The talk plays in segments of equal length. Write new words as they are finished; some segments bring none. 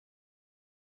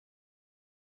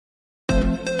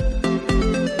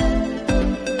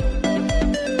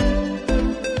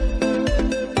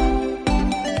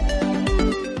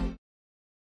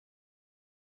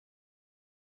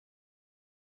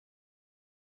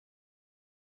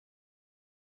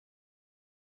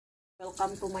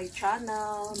Welcome to my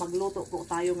channel. Magluto po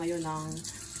tayo ngayon ng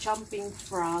jumping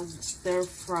frog stir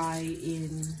fry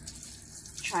in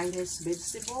Chinese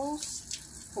vegetables.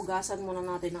 Hugasan muna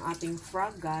natin ang ating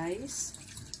frog, guys,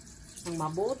 ng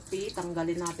mabuti.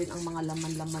 Tanggalin natin ang mga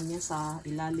laman-laman niya sa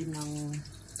ilalim ng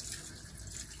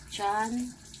tiyan.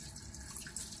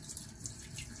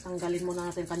 Tanggalin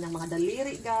muna natin kanyang mga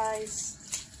daliri, guys.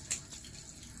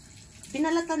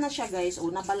 Binalatan na siya, guys. O,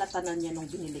 nabalatan na niya nung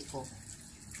binili ko.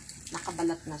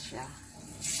 Nakabalat na siya.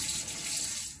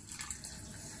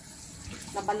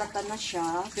 Nabalatan na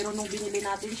siya. Pero nung binili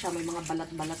natin siya, may mga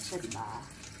balat-balat siya, diba?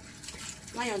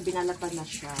 Ngayon, binalatan na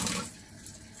siya.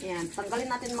 Ayan.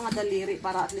 Tanggalin natin mga daliri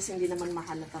para at least hindi naman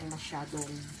mahalatang masyadong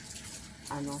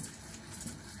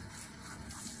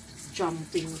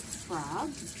jumping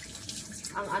frog.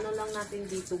 Ang ano lang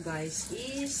natin dito, guys,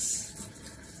 is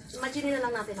imagine na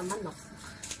lang natin ang manok.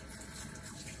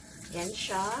 Ayan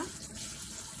siya.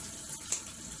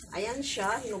 Ayan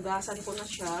siya, hinugasan ko na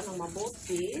siya ng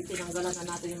mabuti. Tinanggalan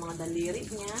na natin yung mga daliri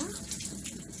niya.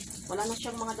 Wala na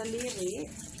siyang mga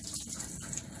daliri.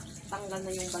 Tanggal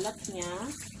na yung balat niya.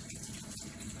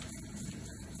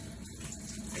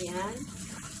 Ayan.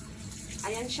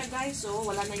 Ayan siya, guys. So,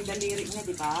 wala na yung daliri niya,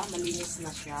 diba? Malinis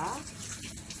na siya.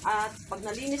 At pag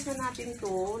nalinis na natin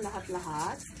to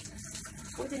lahat-lahat,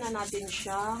 pwede na natin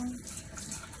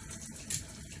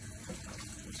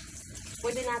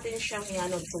siyang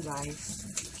i-ano to, guys.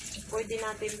 Pwede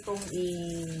natin itong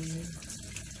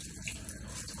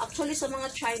actually, sa mga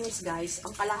Chinese, guys, ang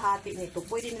kalahati nito,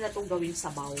 pwede nila itong gawin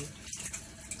sabaw.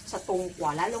 Sa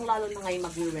tungkwa. Lalong-lalo na ngayon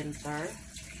mag-winter.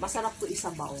 Masarap to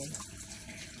isabaw.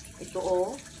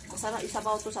 Ito, masarap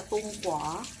isabaw to sa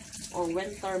tungkwa or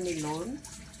winter melon.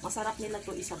 Masarap nila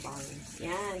to isabaw.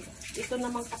 Yan. Ito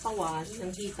namang katawan,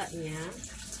 ng hita niya,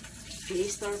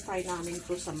 i-stir fry namin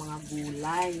to sa mga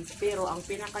gulay. Pero ang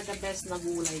pinaka-the best na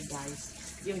gulay, guys,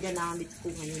 yung ginamit ko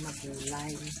ngayon na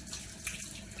gulay.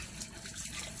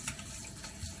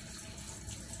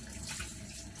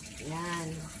 Ayan.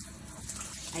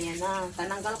 Ayan na.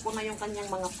 Tananggal ko na yung kanyang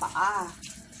mga paa.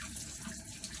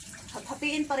 At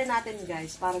hatiin pa rin natin,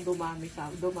 guys, para dumami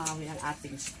ang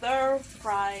ating stir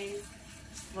fry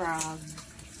frog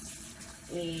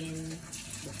in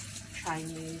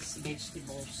Chinese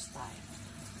vegetable style.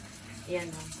 Ayan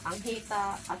o. Ang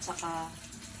hita at saka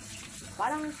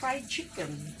parang fried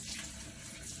chicken.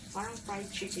 Parang fried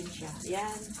chicken siya.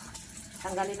 Ayan.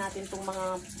 Tanggalin natin itong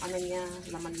mga niya,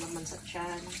 laman-laman sa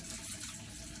tiyan.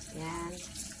 Ayan.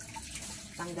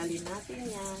 Tanggalin natin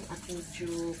yan at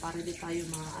medyo para di tayo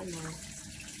mga ayan.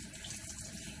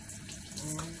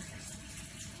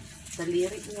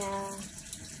 Daliri niya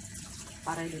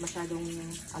para hindi masyadong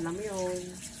alam yun.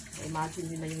 Na-imagine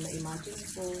nyo na yung na-imagine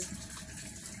ko.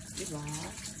 Diba?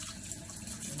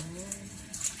 Ayan.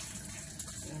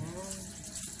 Ayan.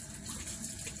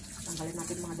 Tanggalin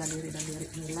natin mga daliri-daliri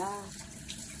nila.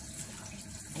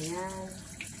 Ayan.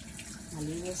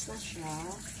 Malinis na siya.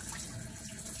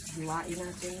 Hiwain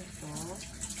natin ito.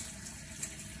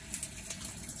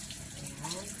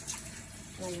 Ayan.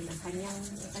 Ngayon, ang kanyang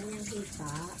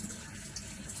hita.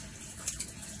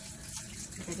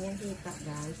 Kanyang hita,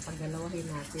 guys, paggalawahin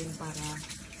natin para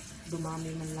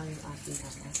dumami man lang yung ating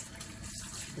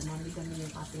dumami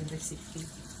yung ating recipe.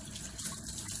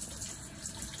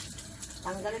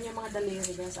 Tanggalin yung mga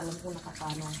daliri, guys. Alam ko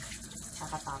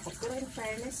nakakatakot. Pero in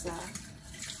fairness,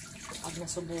 pag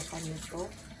nasubukan nito,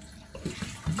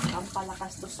 ang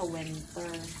palakas to sa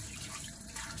winter.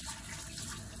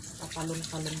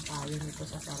 Natalon-talon tayo nito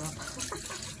sa sarap.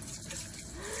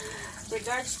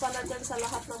 Regards pala dyan sa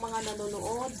lahat ng mga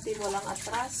nanonood. Team Walang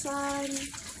Atrasan.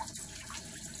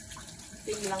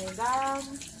 Team Langgam.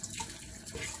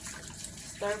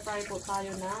 Stir fry po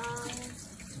tayo ng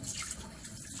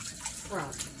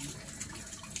frog.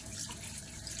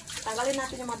 Tanggalin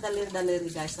natin yung mga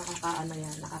dalir-daliri, guys. Nakakaano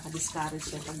yan.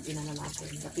 Nakaka-discourage yan pag inano natin.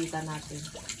 Kapitan natin.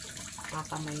 Mga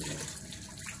kamay niya.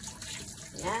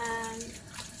 Yan.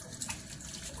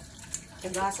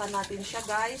 Hugasan natin siya,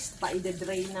 guys.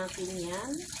 Pa-i-drain natin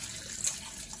yan.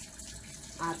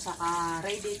 At saka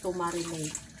ready to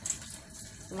marinate.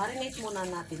 Marinate muna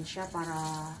natin siya para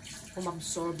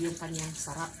umabsorb yung kanyang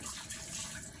sarap.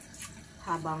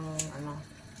 Habang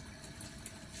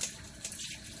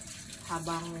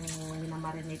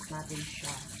minamarinate natin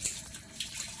siya.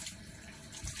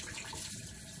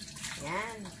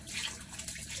 Yan.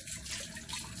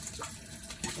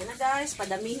 Yan na, guys.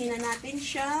 Padamihin na natin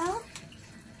siya.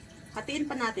 Hatiin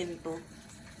pa natin ito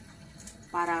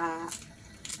para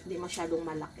hindi masyadong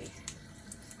malaki.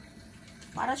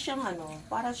 Para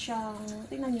siyang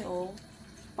tingnan niyo,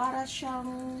 para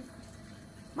siyang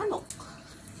manok.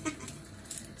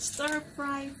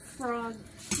 Stir-fry frog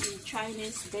in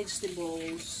Chinese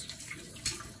vegetables.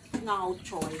 Now,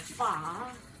 choy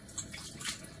fa.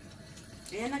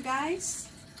 Ayan na guys.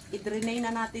 I-drain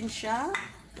na natin siya.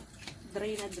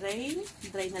 Drain na drain.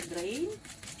 Drain na drain.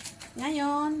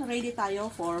 Ngayon, ready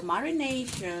tayo for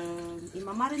marination.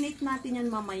 I-marinate natin yan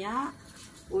mamaya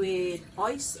with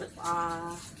oyster,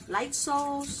 light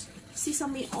sauce,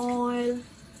 sesame oil,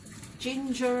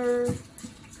 ginger,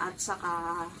 at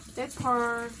saka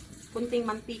pepper, kunting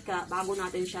mantika bago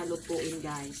natin siya lutuin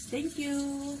guys. Thank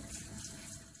you!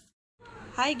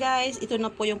 Hi guys! Ito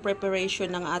na po yung preparation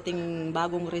ng ating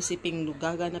bagong reseping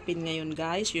gaganapin ngayon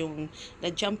guys. Yung the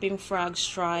jumping frogs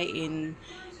fry in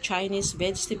Chinese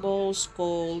vegetables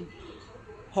called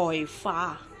hoi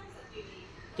fa.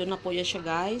 Ito na po yan siya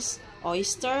guys.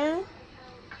 Oyster,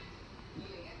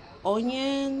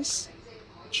 onions,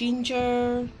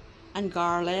 ginger, and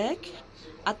garlic.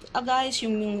 At guys,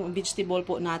 yung vegetable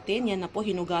po natin, yan na po,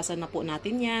 hinugasan na po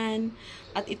natin yan.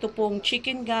 At ito pong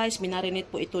chicken guys, minarinate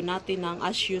po ito natin ng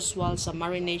as usual sa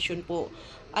marination po.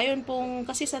 Ayun pong,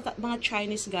 kasi sa mga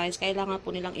Chinese guys, kailangan po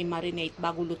nilang i-marinate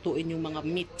bago lutuin yung mga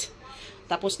meat.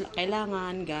 Tapos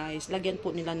kailangan guys, lagyan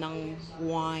po nila ng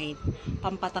wine.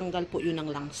 Pampatanggal po yun ng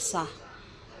langsa.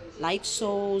 Light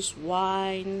sauce,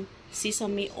 wine,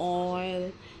 sesame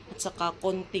oil, at saka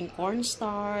konting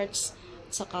cornstarch,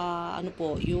 saka ano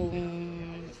po yung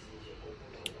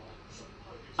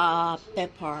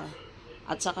pepper.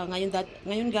 At saka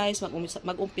ngayon guys,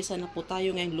 mag-umpisa na po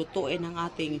tayo ngayon lutuin ang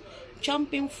ating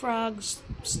jumping frogs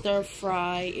stir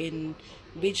fry in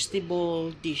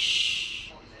vegetable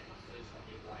dish.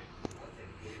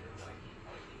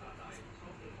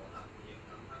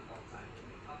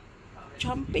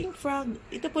 Jumping frog,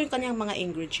 ito po yung kanyang mga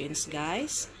ingredients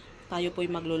guys. Tayo po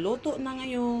yung magluluto na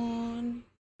ngayon.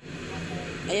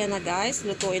 Ayan na guys,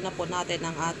 lutuin na po natin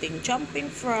ang ating jumping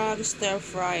frog stir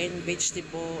fry in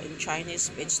vegetable, in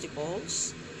Chinese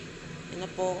vegetables. Ayan na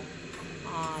po,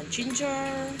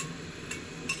 ginger,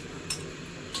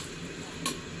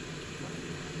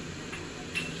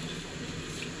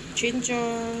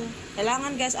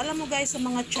 kailangan guys, alam mo guys sa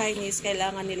mga Chinese,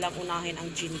 kailangan nilang unahin ang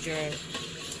ginger.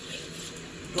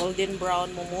 Golden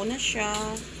brown mo muna siya.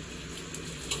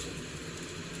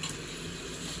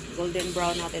 Golden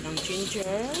brown natin ang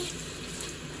ginger.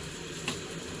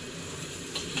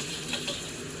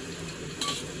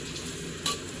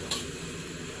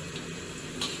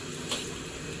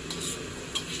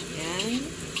 Yan.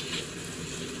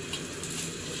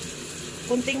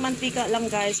 Kunting mantika lang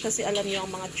guys, kasi alam niyo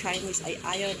ang mga Chinese ay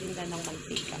ayaw din na ng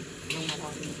mantika. Ng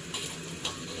marami.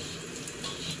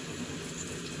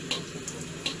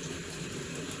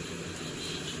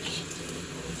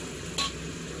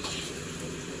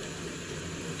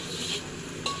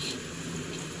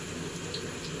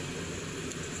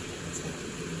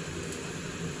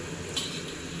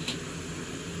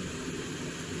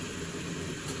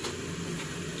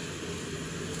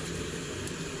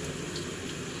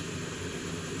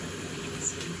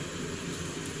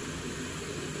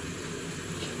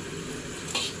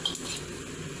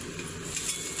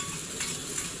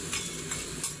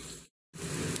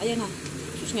 Ayan na.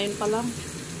 Sus, ngayon pa lang.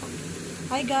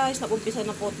 Hi guys, nag-umpisa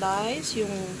na po guys.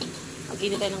 Yung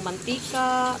mag-init tayo ng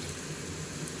mantika.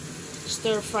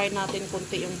 Stir fry natin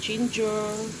konti yung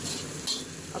ginger.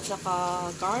 At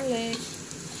saka garlic.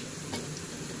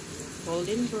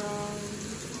 Golden brown.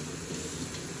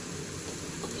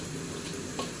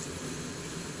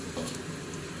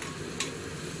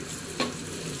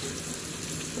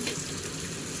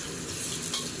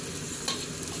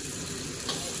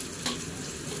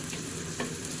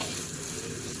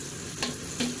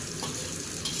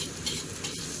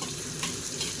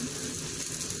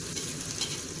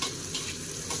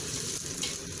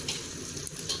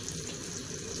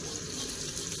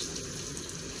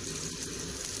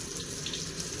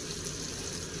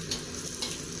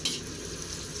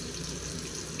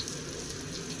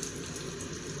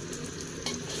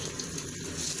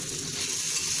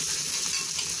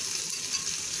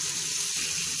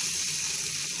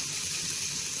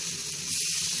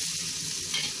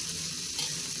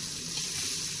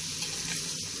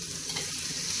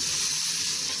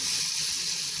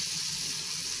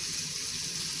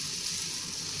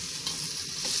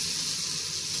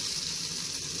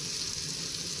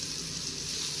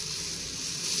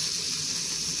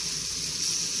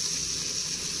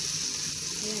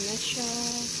 Ayan na siya.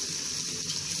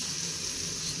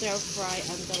 Stir fry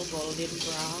until golden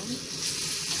brown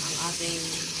ang ating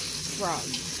frog.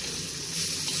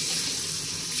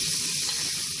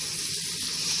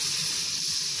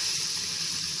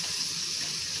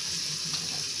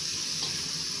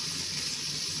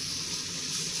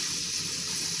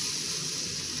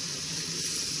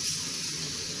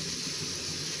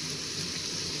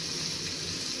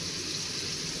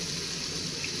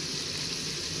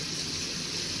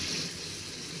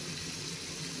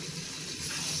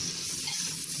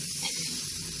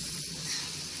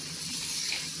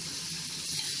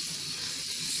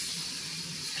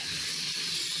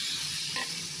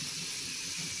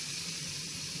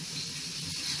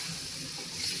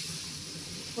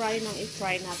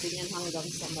 i-fry natin yan hanggang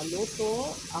sa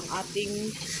maluto ang ating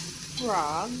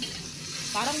frog.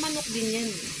 Parang manok din yan.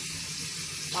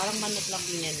 Parang manok lang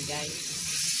din yan, guys.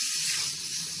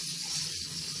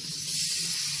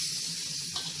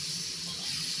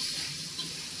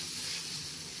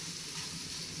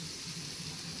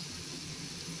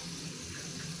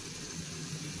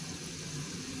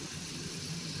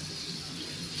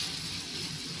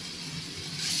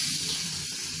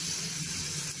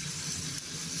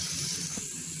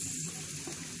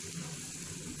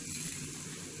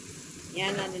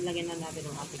 Yan na, nilagyan na natin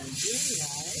ang ating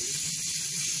gulay.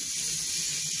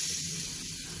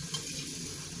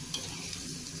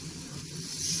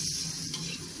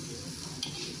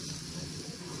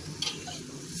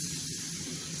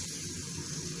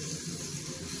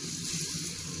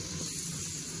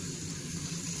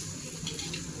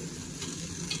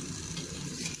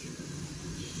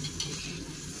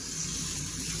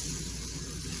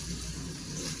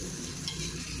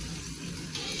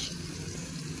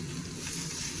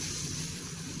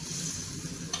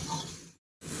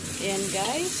 Ayan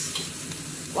guys,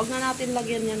 wag na natin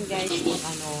lagyan yan guys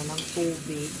ng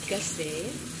tubig kasi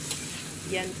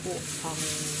yan po ang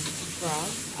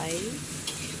frog ay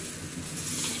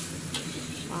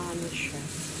siya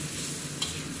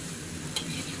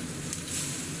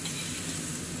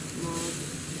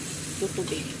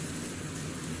magtutubig.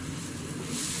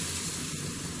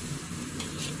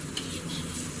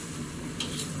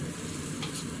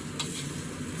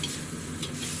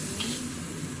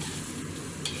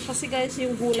 Kasi guys,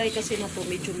 yung gulay kasi na to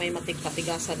medyo may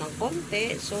matikpatigasan ng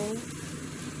konti. So,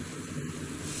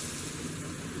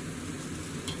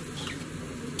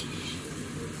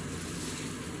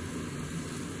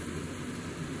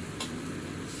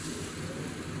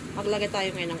 maglagay tayo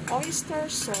ngayon ng oyster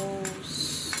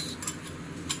sauce.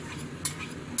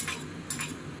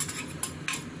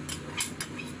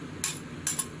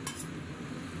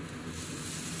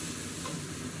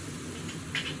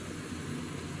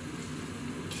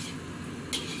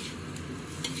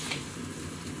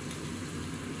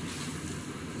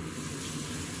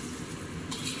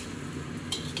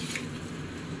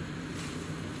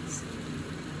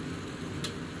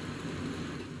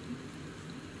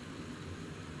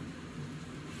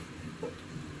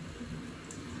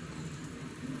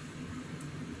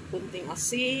 Kunting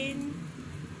asin.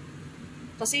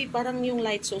 Kasi parang yung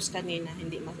light sauce kanina,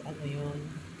 hindi yun.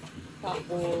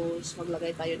 Tapos,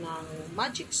 maglagay tayo ng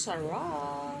magic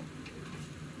sarap.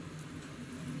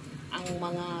 Ang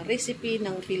mga recipe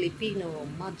ng Filipino,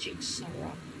 magic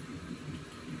sarap.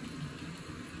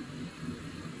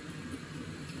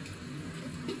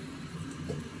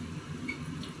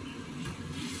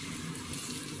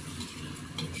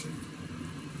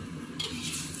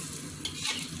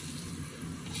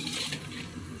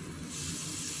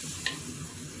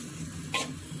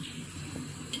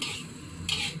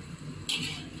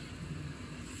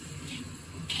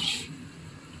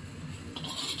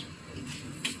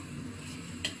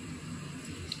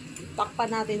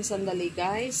 Takpan natin sandali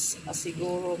guys.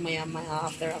 Siguro maya-maya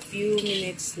after a few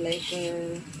minutes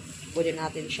later, pwede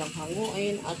natin siyang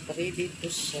hanguin at ready to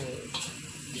serve.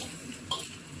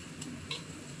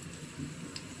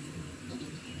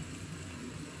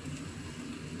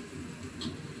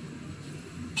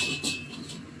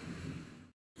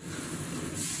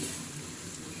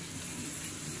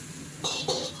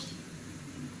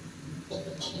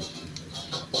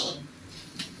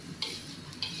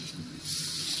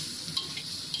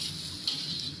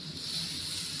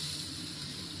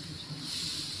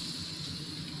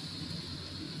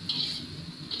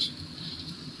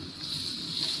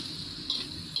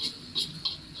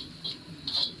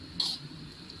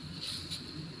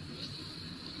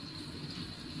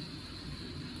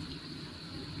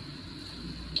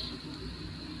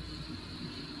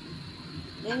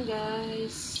 Yan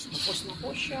guys, tapos na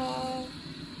po siya.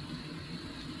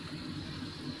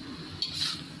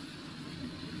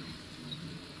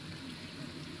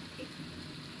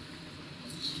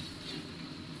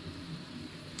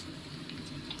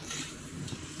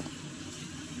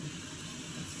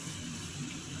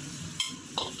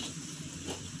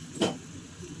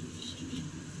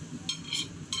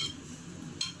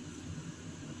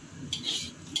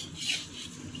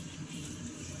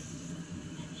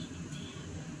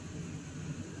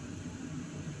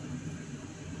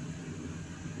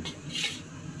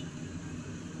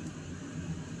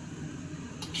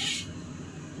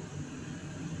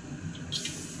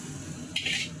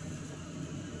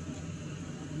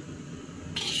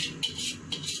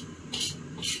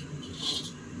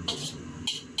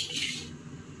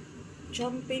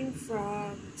 Jumping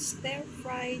frog,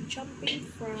 stir-fried jumping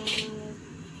frog.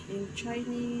 ating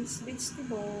Chinese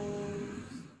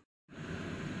vegetable.